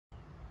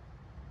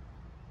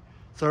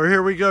So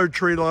here we go,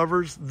 tree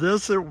lovers.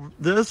 This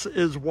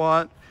is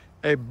what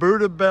a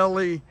Buddha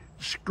Belly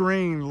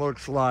screen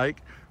looks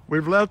like.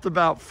 We've left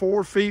about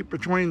 4 feet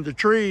between the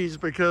trees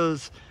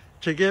because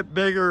to get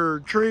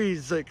bigger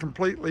trees that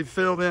completely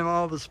filled in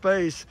all the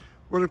space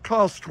would have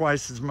cost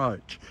twice as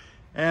much.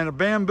 And a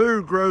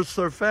bamboo grows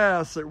so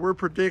fast that we're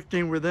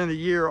predicting within a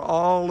year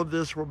all of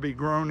this will be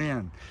grown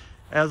in.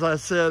 As I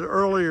said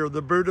earlier,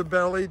 the Buddha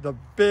Belly, the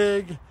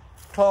big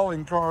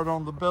calling card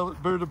on the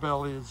Buddha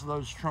Belly is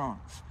those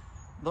trunks.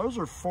 Those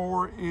are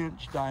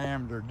 4-inch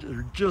diameter.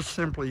 They're just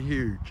simply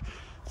huge.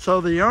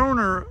 So the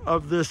owner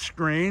of this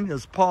screen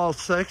is Paul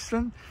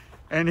Sexton,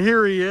 and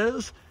here he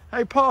is.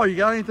 Hey, Paul, you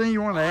got anything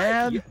you want to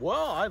add?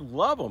 Well, I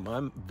love them.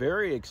 I'm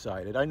very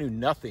excited. I knew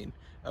nothing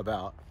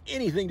about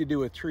anything to do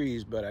with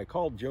trees, but I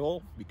called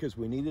Joel because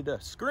we needed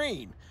a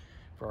screen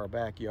for our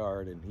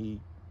backyard, and he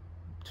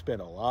spent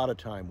a lot of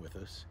time with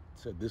us.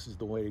 Said this is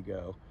the way to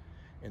go.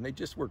 And they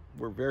just were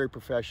very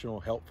professional,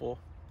 helpful,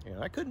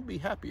 and I couldn't be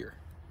happier.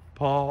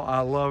 Paul, I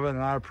love it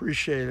and I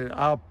appreciate it.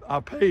 I'll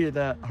pay you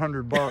that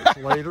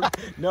 $100 later.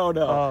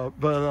 No.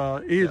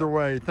 But either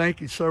way,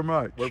 thank you so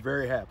much. We're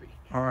very happy.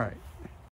 All right.